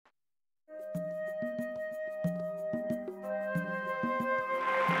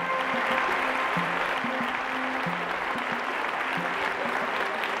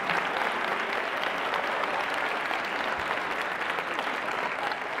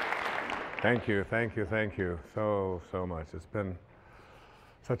Thank you, thank you, thank you so much. It's been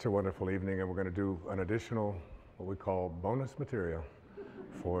such a wonderful evening, and we're going to do an additional, what we call bonus material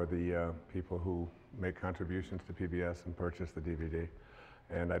for the people who make contributions to PBS and purchase the DVD.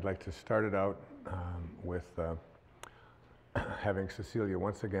 And I'd like to start it out with having Cecilia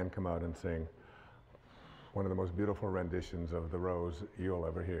once again come out and sing one of the most beautiful renditions of The Rose you'll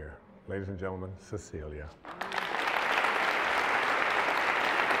ever hear. Ladies and gentlemen, Cecilia.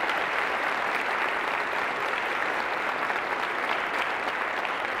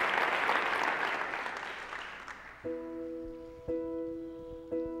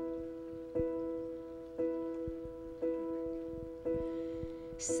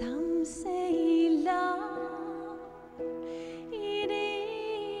 Some say love, it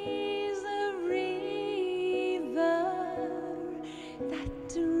is a river that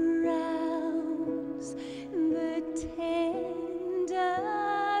drowns the tender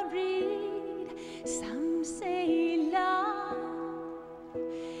reed. Some say love,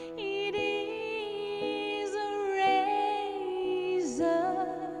 it is a razor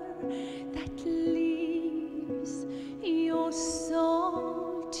that leaves your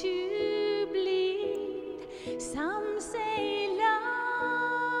soul to bleed. Some say love,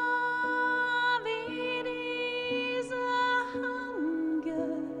 it is a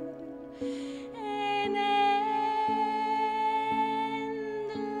hunger, an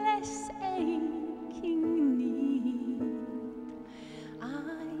endless aching need.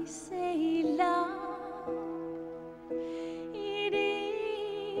 I say love, it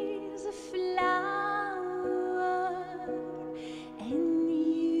is a flower, and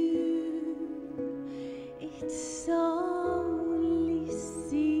you, it's only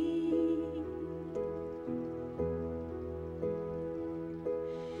seed.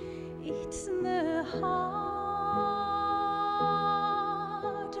 It's the heart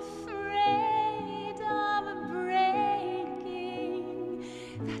afraid of breaking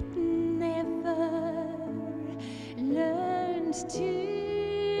that never learns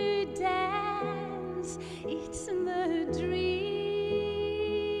to dance. It's the dream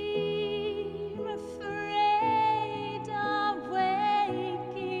afraid of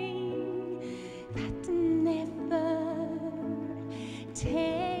waking that never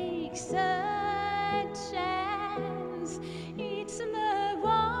takes a chance. It's the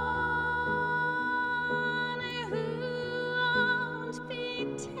one who won't be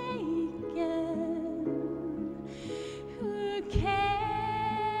taken, who cannot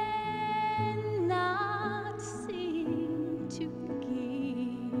seem to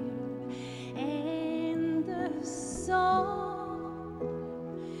give, and the soul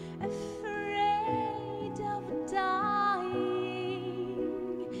afraid of dying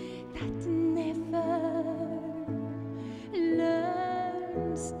that never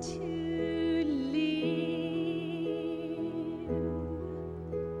learns to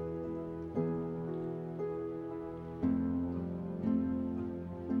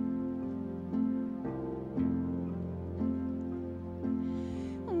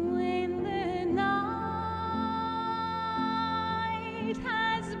when the night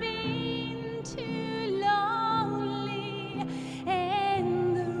has been too lonely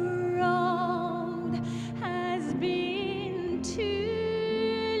and the road has been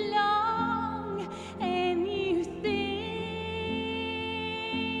too long, and you think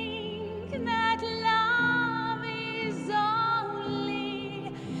that love is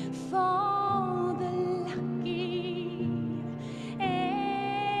only for the lucky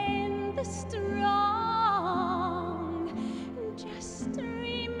and the strong. Just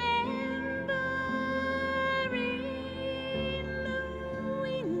remember, in the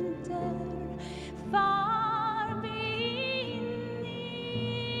winter, far beneath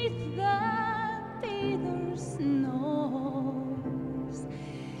the bitter snows,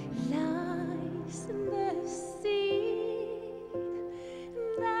 lies the seed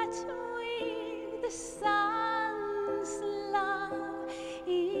that with the sun's love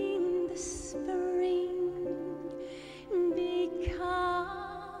in the spring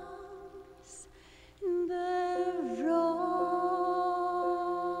becomes the rose.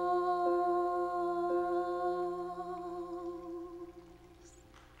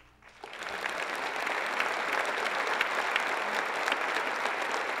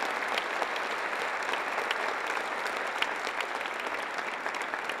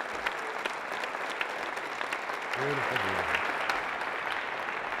 Beautiful, beautiful.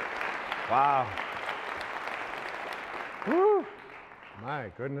 Wow. Woo!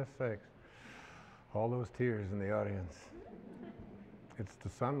 My goodness sakes. All those tears in the audience. It's the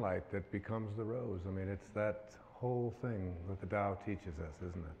sunlight that becomes the rose. I mean, it's that whole thing that the Tao teaches us,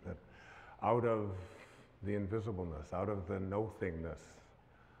 isn't it? That out of the invisibleness, out of the no-thingness,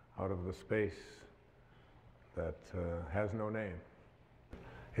 out of the space that has no name.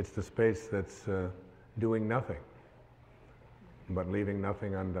 It's the space that's doing nothing, but leaving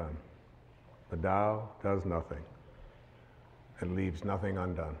nothing undone. The Tao does nothing. It leaves nothing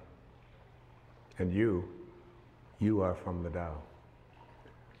undone. And you are from the Tao.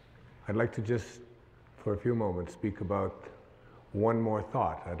 I'd like to just, for a few moments, speak about one more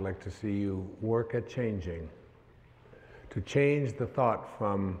thought. I'd like to see you work at changing. To change the thought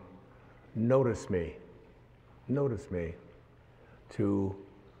from notice me, to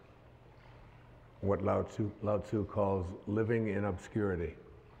what Lao Tzu calls living in obscurity,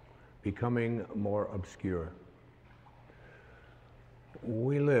 becoming more obscure.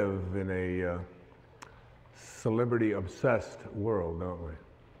 We live in a celebrity-obsessed world, don't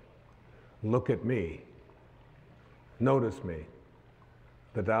we? Look at me. Notice me.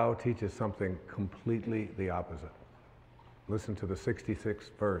 The Tao teaches something completely the opposite. Listen to the 66th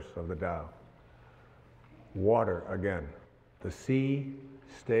verse of the Tao. Water again. The sea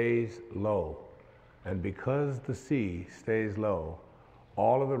stays low. And because the sea stays low,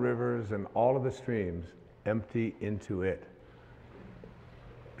 all of the rivers and all of the streams empty into it.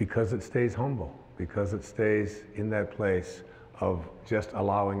 Because it stays humble. Because it stays in that place of just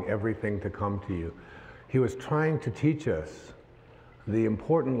allowing everything to come to you. He was trying to teach us the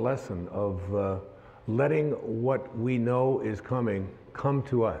important lesson of letting what we know is coming come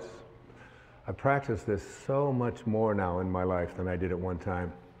to us. I practice this so much more now in my life than I did at one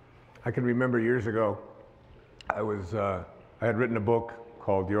time. I can remember years ago, I had written a book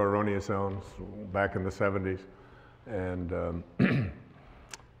called Your Erroneous Zones back in the 70s, and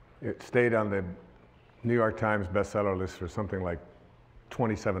it stayed on the New York Times bestseller list for something like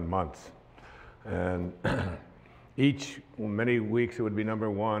 27 months. And many weeks it would be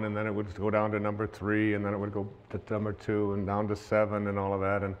 #1, and then it would go down to #3, and then it would go to #2, and down to 7, and all of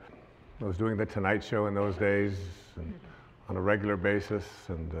that. And I was doing The Tonight Show in those days, and on a regular basis,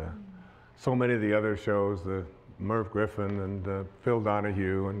 and so many of the other shows, the Merv Griffin and Phil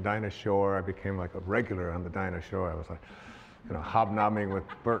Donahue and Dinah Shore. I became like a regular on the Dinah Shore. I was like, hobnobbing with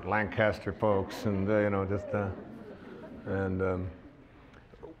Burt Lancaster folks, and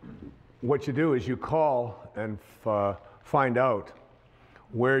what you do is you call and find out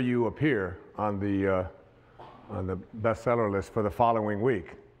where you appear on the bestseller list for the following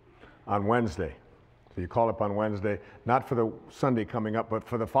week on Wednesday. So you call up on Wednesday, not for the Sunday coming up, but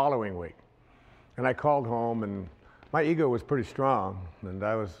for the following week. And I called home, and my ego was pretty strong, and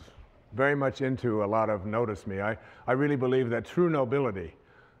I was very much into a lot of notice me. I really believe that true nobility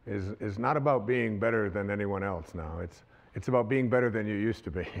is not about being better than anyone else now. It's about being better than you used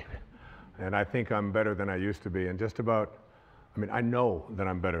to be. And I think I'm better than I used to be. And I know that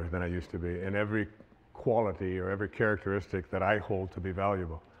I'm better than I used to be in every quality or every characteristic that I hold to be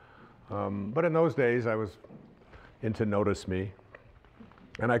valuable. But in those days, I was into notice me.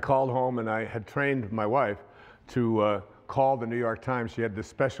 And I called home, and I had trained my wife to call the New York Times. She had this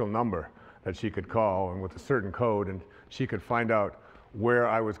special number that she could call, and with a certain code, and she could find out where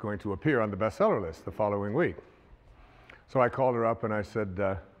I was going to appear on the bestseller list the following week. So I called her up and I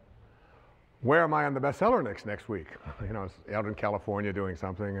said, where am I on the bestseller next week? I was out in California doing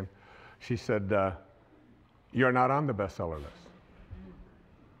something, and she said, you're not on the bestseller list.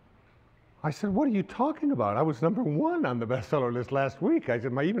 I said, what are you talking about? I was #1 on the bestseller list last week. I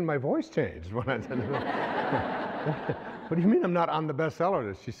said, even my voice changed when I said, what do you mean I'm not on the bestseller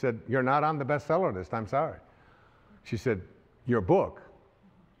list? She said, you're not on the bestseller list, I'm sorry. She said, your book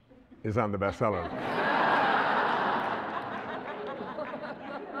is on the bestseller list.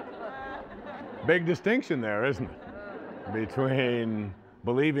 Big distinction there, isn't it? Between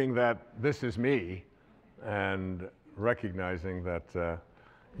believing that this is me and recognizing that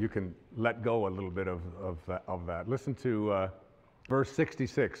you can let go a little bit of that. Listen to verse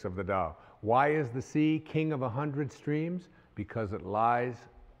 66 of the Tao. Why is the sea king of 100 streams? Because it lies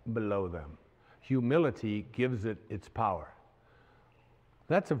below them. Humility gives it its power.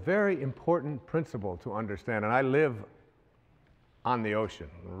 That's a very important principle to understand. And I live on the ocean,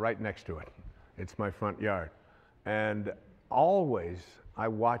 right next to it. It's my front yard. And always I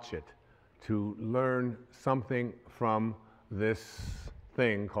watch it to learn something from this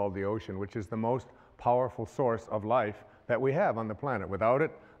thing called the ocean, which is the most powerful source of life that we have on the planet. Without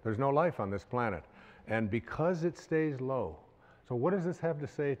it, there's no life on this planet. And because it stays low, so what does this have to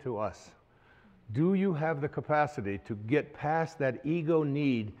say to us? Do you have the capacity to get past that ego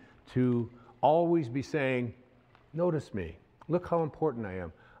need to always be saying, notice me, look how important I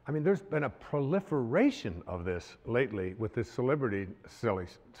am. I mean, there's been a proliferation of this lately with this celebrity silly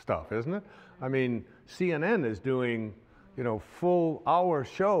stuff, isn't it? I mean, CNN is doing, you know, full hour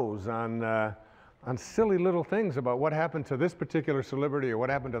shows on silly little things about what happened to this particular celebrity or what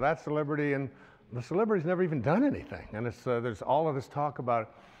happened to that celebrity, and the celebrity's never even done anything. And it's, there's all of this talk about it,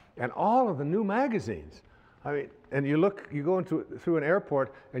 and all of the new magazines. I mean, and you go through an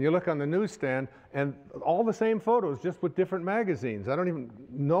airport and you look on the newsstand and all the same photos, just with different magazines. I don't even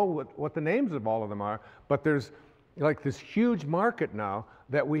know what the names of all of them are, but there's like this huge market now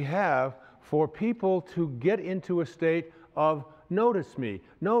that we have for people to get into a state of notice me,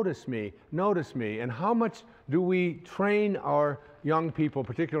 notice me, notice me. And how much do we train our young people,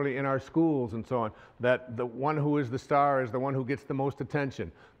 particularly in our schools and so on, that the one who is the star is the one who gets the most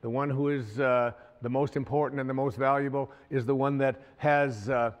attention. The one who is the most important and the most valuable is the one that has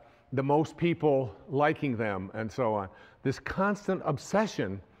the most people liking them and so on. This constant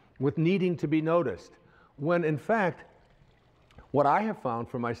obsession with needing to be noticed, when in fact, what I have found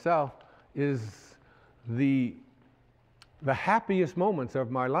for myself is the happiest moments of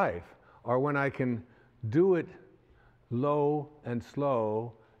my life are when I can do it low and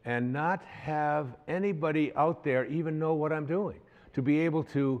slow and not have anybody out there even know what I'm doing. To be able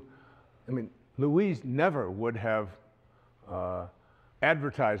to, I mean, Louise never would have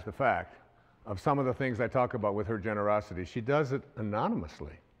advertised the fact of some of the things I talk about with her generosity. She does it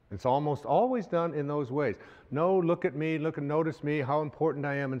anonymously. It's almost always done in those ways. No, look at me, look and notice me, how important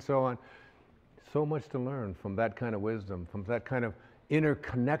I am, and so on. So much to learn from that kind of wisdom, from that kind of inner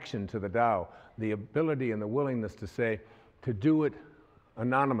connection to the Tao, the ability and the willingness to say, to do it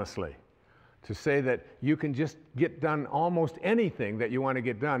anonymously, to say that you can just get done almost anything that you want to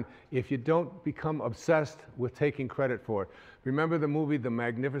get done if you don't become obsessed with taking credit for it. Remember the movie The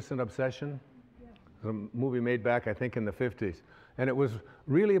Magnificent Obsession? Yeah. It was a movie made back, I think, in the 50s. And it was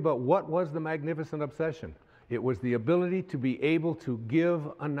really about what was the magnificent obsession. It was the ability to be able to give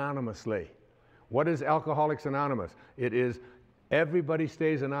anonymously. What is Alcoholics Anonymous? It is everybody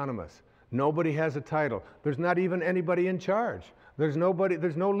stays anonymous. Nobody has a title. There's not even anybody in charge. There's nobody,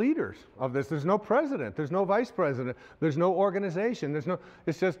 there's no leaders of this. There's no president. There's no vice president. There's no organization.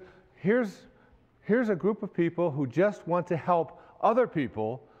 It's just, here's a group of people who just want to help other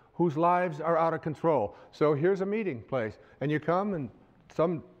people whose lives are out of control. So here's a meeting place. And you come and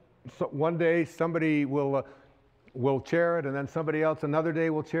one day somebody will chair it, and then somebody else another day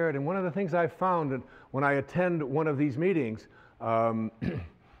will chair it. And one of the things I've found when I attend one of these meetings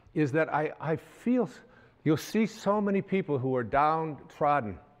is that I feel, you'll see so many people who are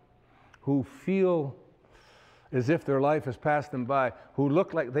downtrodden, who feel as if their life has passed them by, who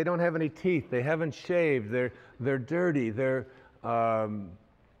look like they don't have any teeth, they haven't shaved, they're dirty, they're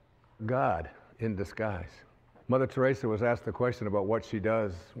God in disguise. Mother Teresa was asked the question about what she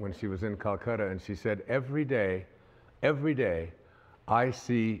does when she was in Calcutta, and she said, every day, I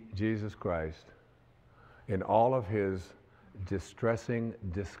see Jesus Christ in all of his distressing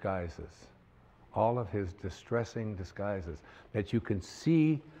disguises. All of his distressing disguises. That you can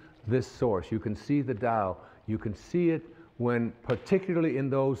see this source, you can see the Tao, you can see it when, particularly in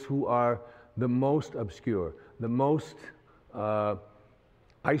those who are the most obscure, the most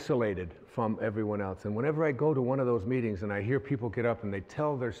isolated from everyone else. And whenever I go to one of those meetings and I hear people get up and they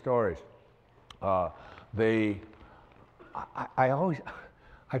tell their stories, I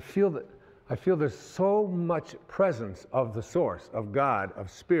feel there's so much presence of the source, of God, of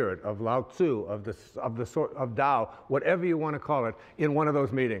spirit, of Lao Tzu, of Tao, whatever you want to call it, in one of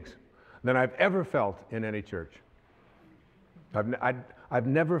those meetings than I've ever felt in any church. I've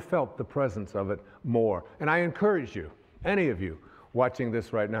never felt the presence of it more. And I encourage you, any of you watching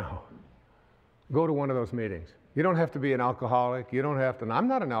this right now, go to one of those meetings. You don't have to be an alcoholic. You don't have to, and I'm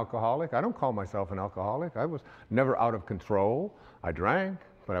not an alcoholic. I don't call myself an alcoholic. I was never out of control. I drank,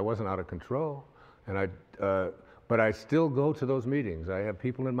 but I wasn't out of control. And but I still go to those meetings. I have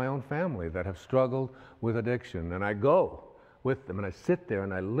people in my own family that have struggled with addiction, and I go with them, and I sit there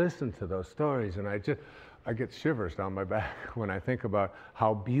and I listen to those stories, and I get shivers down my back when I think about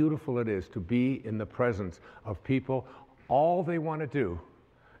how beautiful it is to be in the presence of people. All they want to do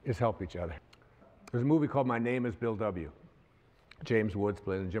is help each other. There's a movie called My Name is Bill W. James Woods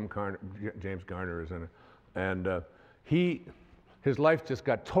played, and James Garner is in it. And his life just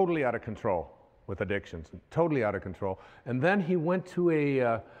got totally out of control with addictions, totally out of control. And then he went to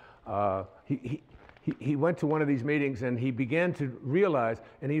he went to one of these meetings, and he began to realize,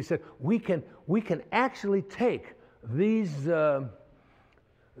 and he said, we can actually take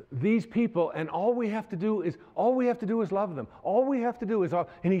these people, and all we have to do is love them. All we have to do is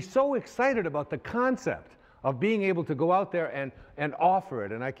and he's so excited about the concept of being able to go out there and offer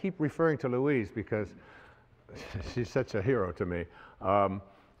it. And I keep referring to Louise because she's such a hero to me.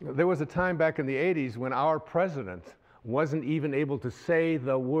 There was a time back in the 80s when our president wasn't even able to say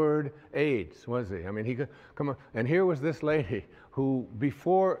the word AIDS, was he? I mean, he could come on. And here was this lady who,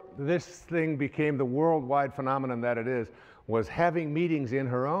 before this thing became the worldwide phenomenon that it is, was having meetings in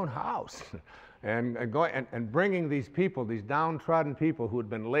her own house and bringing these people, these downtrodden people who had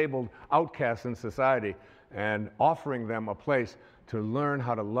been labeled outcasts in society, and offering them a place to learn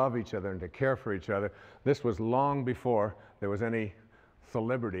how to love each other and to care for each other. This was long before there was any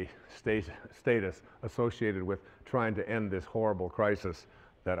celebrity status associated with trying to end this horrible crisis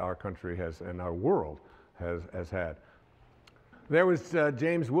that our country has and our world has had. There was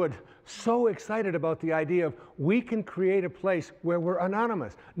James Wood, so excited about the idea of we can create a place where we're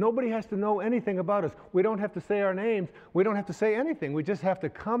anonymous. Nobody has to know anything about us. We don't have to say our names. We don't have to say anything. We just have to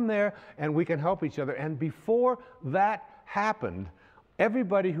come there and we can help each other. And before that happened,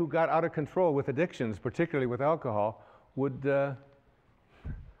 everybody who got out of control with addictions, particularly with alcohol, would die.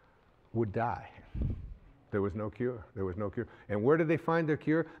 There was no cure. There was no cure. And where did they find their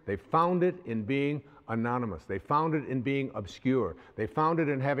cure? They found it in being anonymous. They found it in being obscure. They found it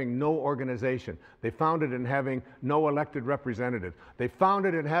in having no organization. They found it in having no elected representative. They found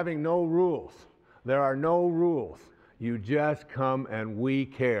it in having no rules. There are no rules. You just come and we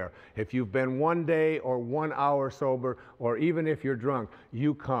care. If you've been 1 day or 1 hour sober, or even if you're drunk,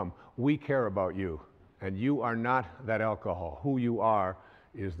 you come. We care about you. And you are not that alcohol. Who you are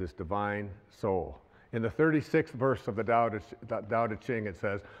is this divine soul. In the 36th verse of the Tao Te Ching, it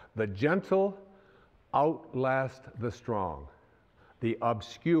says, "The gentle outlast the strong. The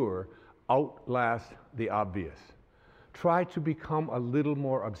obscure outlast the obvious." Try to become a little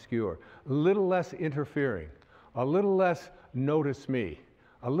more obscure, a little less interfering, a little less notice me,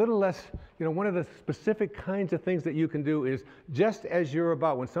 a little less, one of the specific kinds of things that you can do is just as you're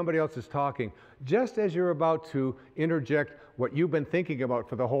about, when somebody else is talking, just as you're about to interject what you've been thinking about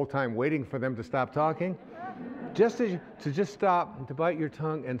for the whole time, waiting for them to stop talking, just stop, to bite your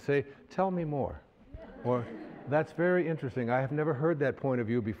tongue and say, "Tell me more." Or, "That's very interesting. I have never heard that point of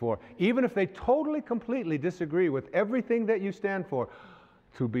view before." Even if they totally, completely disagree with everything that you stand for,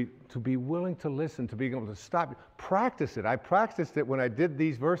 to be willing to listen, to be able to stop. Practice it. I practiced it when I did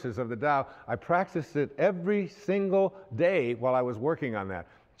these verses of the Tao. I practiced it every single day while I was working on that.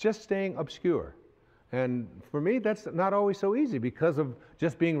 Just staying obscure. And for me, that's not always so easy because of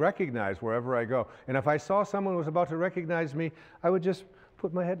just being recognized wherever I go. And if I saw someone who was about to recognize me, I would just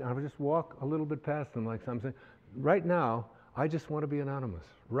put my head down. I would just walk a little bit past them like something. Right now, I just want to be anonymous.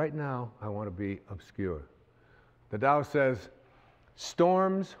 Right now, I want to be obscure. The Tao says,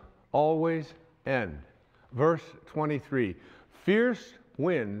 storms always end. Verse 23, fierce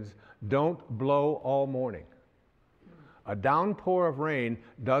winds don't blow all morning. A downpour of rain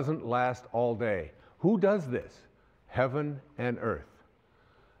doesn't last all day. Who does this? Heaven and earth.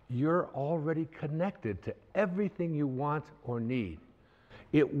 You're already connected to everything you want or need.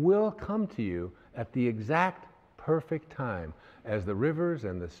 It will come to you at the exact perfect time, as the rivers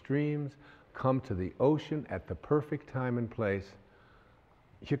and the streams come to the ocean at the perfect time and place.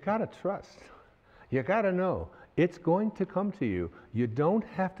 You gotta trust. You gotta know it's going to come to you. You don't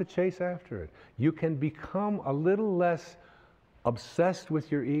have to chase after it. You can become a little less obsessed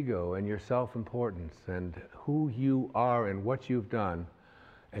with your ego and your self-importance and who you are and what you've done,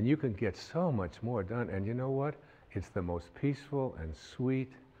 and you can get so much more done. And you know what? It's the most peaceful and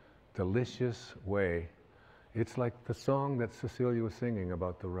sweet, delicious way. It's like the song that Cecilia was singing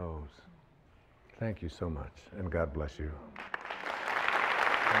about the rose. Thank you so much, and God bless you.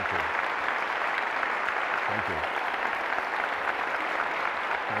 Thank you. Thank you.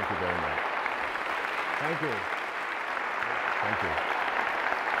 Thank you very much. Thank you. Thank you.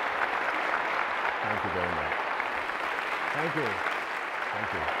 Thank you very much. Thank you.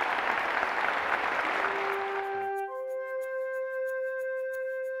 Thank you.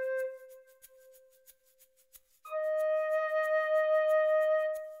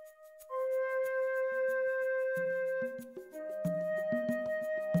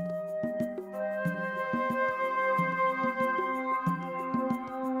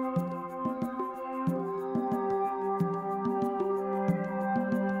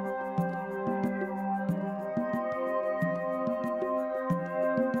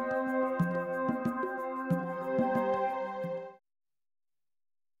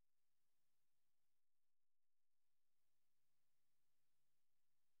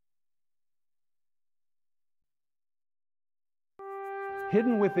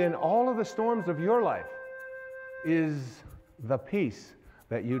 Hidden within all of the storms of your life is the peace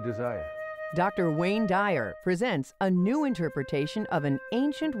that you desire. Dr. Wayne Dyer presents a new interpretation of an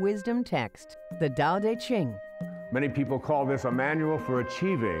ancient wisdom text, the Tao Te Ching. Many people call this a manual for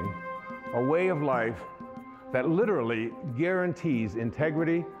achieving a way of life that literally guarantees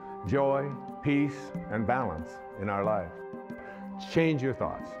integrity, joy, peace, and balance in our life. Change your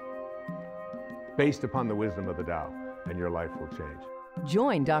thoughts based upon the wisdom of the Tao, and your life will change.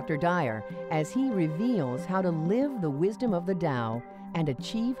 Join Dr. Dyer as he reveals how to live the wisdom of the Tao and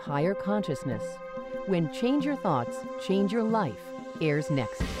achieve higher consciousness. When Change Your Thoughts, Change Your Life airs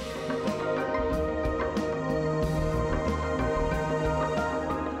next.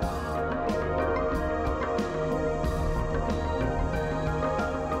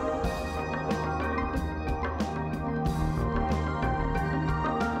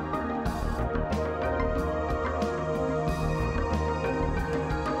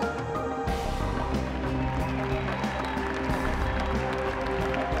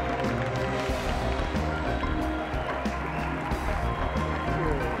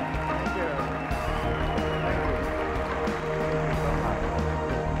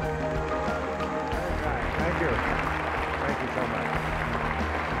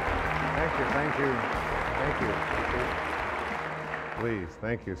 Please,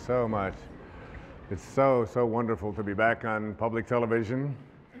 thank you so much. It's so wonderful to be back on public television.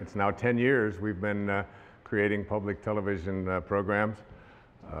 It's now 10 years we've been creating public television programs.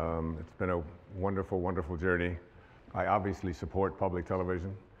 It's been a wonderful journey. I obviously support public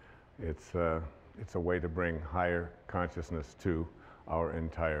television. It's a way to bring higher consciousness to our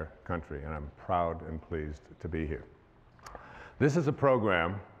entire country, and I'm proud and pleased to be here. This is a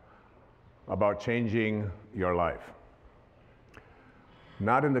program about changing your life.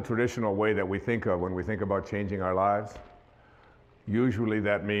 Not in the traditional way that we think of when we think about changing our lives. Usually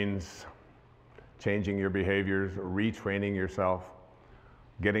that means changing your behaviors, retraining yourself,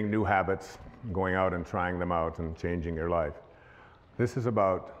 getting new habits, going out and trying them out and changing your life. This is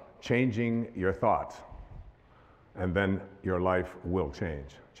about changing your thoughts, and then your life will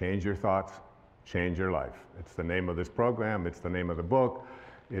change. Change your thoughts, change your life. It's the name of this program, it's the name of the book.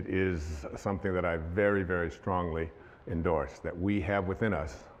 It is something that I very strongly endorse, that we have within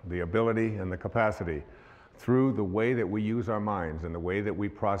us the ability and the capacity, through the way that we use our minds and the way that we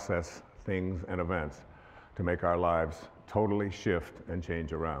process things and events, to make our lives totally shift and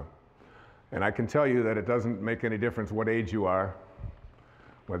change around. And I can tell you that it doesn't make any difference what age you are,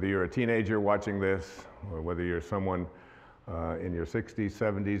 whether you're a teenager watching this, or whether you're someone in your 60s,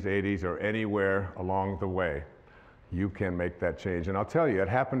 70s, 80s, or anywhere along the way, you can make that change. And I'll tell you, it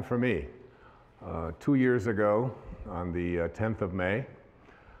happened for me. 2 years ago, on the 10th of May,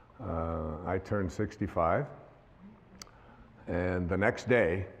 I turned 65. And the next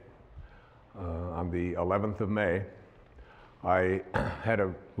day, on the 11th of May, I had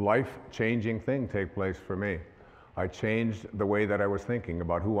a life-changing thing take place for me. I changed the way that I was thinking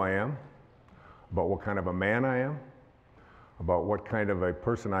about who I am, about what kind of a man I am, about what kind of a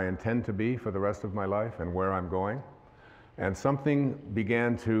person I intend to be for the rest of my life and where I'm going. And something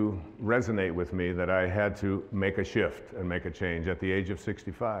began to resonate with me that I had to make a shift and make a change at the age of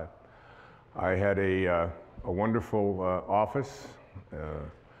 65. I had a wonderful office,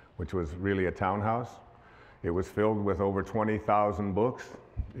 which was really a townhouse. It was filled with over 20,000 books.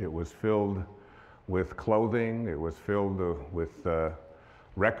 It was filled with clothing. It was filled with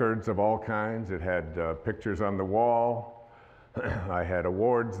records of all kinds. It had pictures on the wall. I had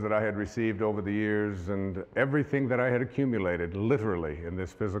awards that I had received over the years, and everything that I had accumulated, literally, in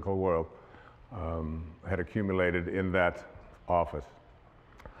this physical world, had accumulated in that office.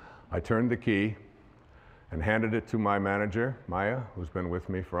 I turned the key and handed it to my manager, Maya, who's been with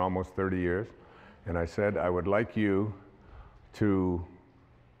me for almost 30 years, and I said, I would like you to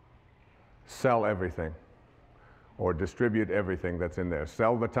sell everything or distribute everything that's in there.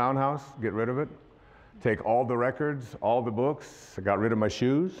 Sell the townhouse, get rid of it. Take all the records, all the books. I got rid of my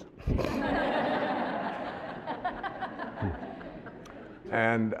shoes.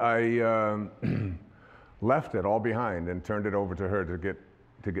 And I left it all behind and turned it over to her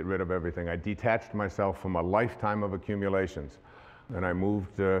to get rid of everything. I detached myself from a lifetime of accumulations. And I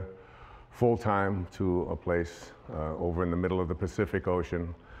moved full-time to a place over in the middle of the Pacific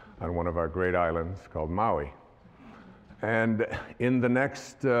Ocean on one of our great islands called Maui. And in the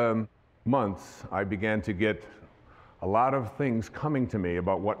next months, I began to get a lot of things coming to me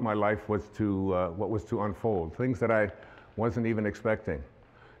about what my life was to unfold, things that I wasn't even expecting.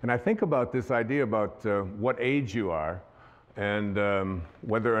 And I think about this idea about what age you are, and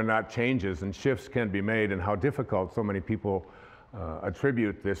whether or not changes and shifts can be made, and how difficult so many people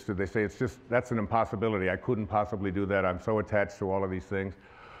attribute this to. They say, that's an impossibility. I couldn't possibly do that. I'm so attached to all of these things.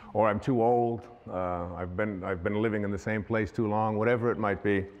 or I'm too old, I've been living in the same place too long, whatever it might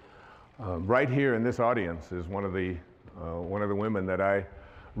be. Right here in this audience is one of the women that I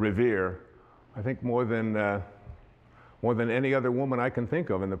revere, I think more than any other woman I can think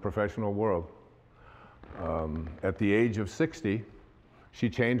of in the professional world. At the age of 60, she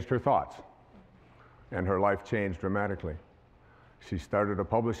changed her thoughts, and her life changed dramatically. She started a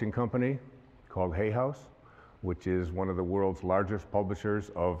publishing company called Hay House, which is one of the world's largest publishers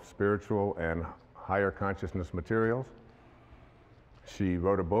of spiritual and higher consciousness materials. She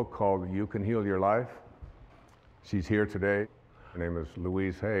wrote a book called You Can Heal Your Life. She's here today. Her name is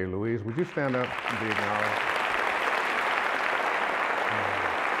Louise Hay. Louise, would you stand up and be acknowledged?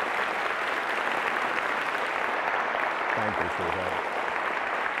 Thank you, sweetheart.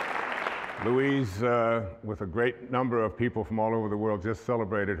 Louise, with a great number of people from all over the world, just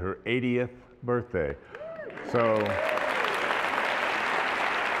celebrated her 80th birthday. So,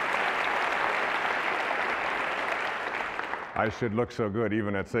 I should look so good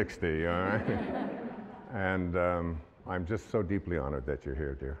even at 60, all right? And I'm just so deeply honored that you're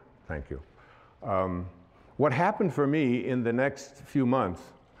here, dear. Thank you. What happened for me in the next few months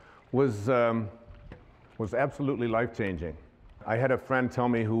was absolutely life-changing. I had a friend tell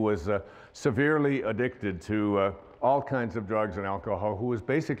me who was severely addicted to all kinds of drugs and alcohol, who was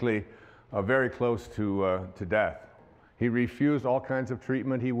basically very close to death. He refused all kinds of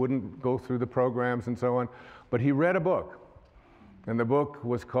treatment. He wouldn't go through the programs and so on. But he read a book, and the book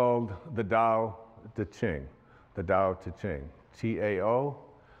was called The Tao Te Ching. The Tao Te Ching. T-A-O-T-E-C-H-I-N-G.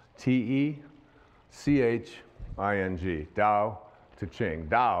 Tao Te Ching.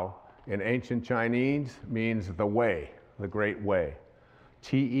 Tao in ancient Chinese means the way, the great way.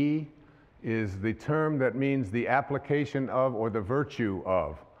 Te is the term that means the application of or the virtue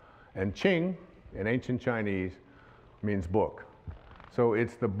of. And Qing in ancient Chinese means book. So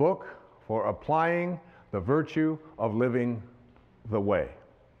it's the book for applying the virtue of living the way.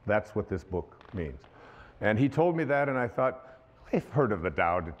 That's what this book means. And he told me that, and I thought, I've heard of the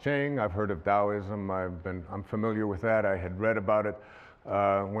Tao Te Ching, I've heard of Taoism, I'm familiar with that. I had read about it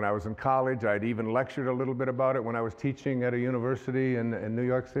when I was in college. I'd even lectured a little bit about it when I was teaching at a university in New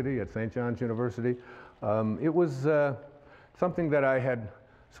York City, at St. John's University. It was something that I had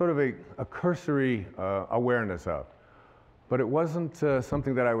sort of a cursory awareness of. But it wasn't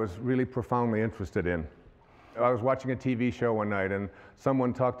something that I was really profoundly interested in. I was watching a TV show one night, and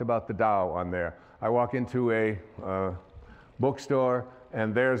someone talked about the Tao on there. I walk into a bookstore,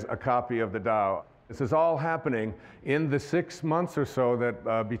 and there's a copy of the Tao. This is all happening in the 6 months or so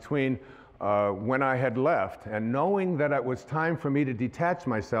that between when I had left and knowing that it was time for me to detach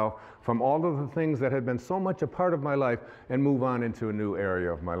myself from all of the things that had been so much a part of my life and move on into a new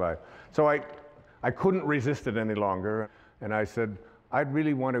area of my life. So I couldn't resist it any longer, and I said, I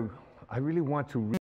really want to